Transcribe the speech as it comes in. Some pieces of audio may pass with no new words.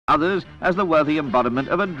others as the worthy embodiment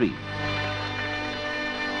of a dream.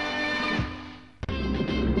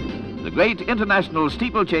 The Great International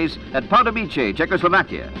Steeplechase at Pardubice,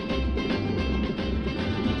 Czechoslovakia.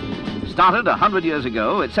 Started 100 years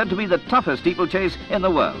ago, it's said to be the toughest steeplechase in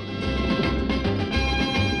the world.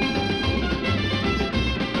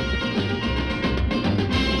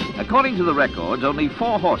 According to the records, only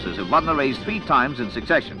 4 horses have won the race 3 times in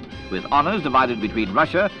succession, with honours divided between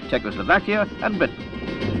Russia, Czechoslovakia and Britain.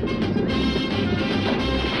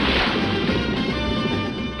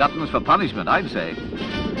 Gluttons for punishment, I'd say.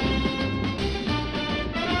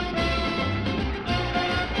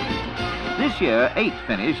 This year, 8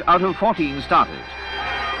 finish out of 14 starters.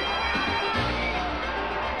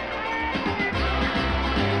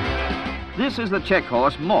 This is the Czech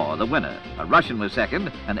horse Moore, the winner. A Russian was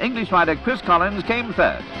second, and English rider Chris Collins came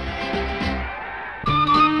third.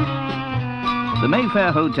 The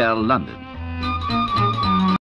Mayfair Hotel, London.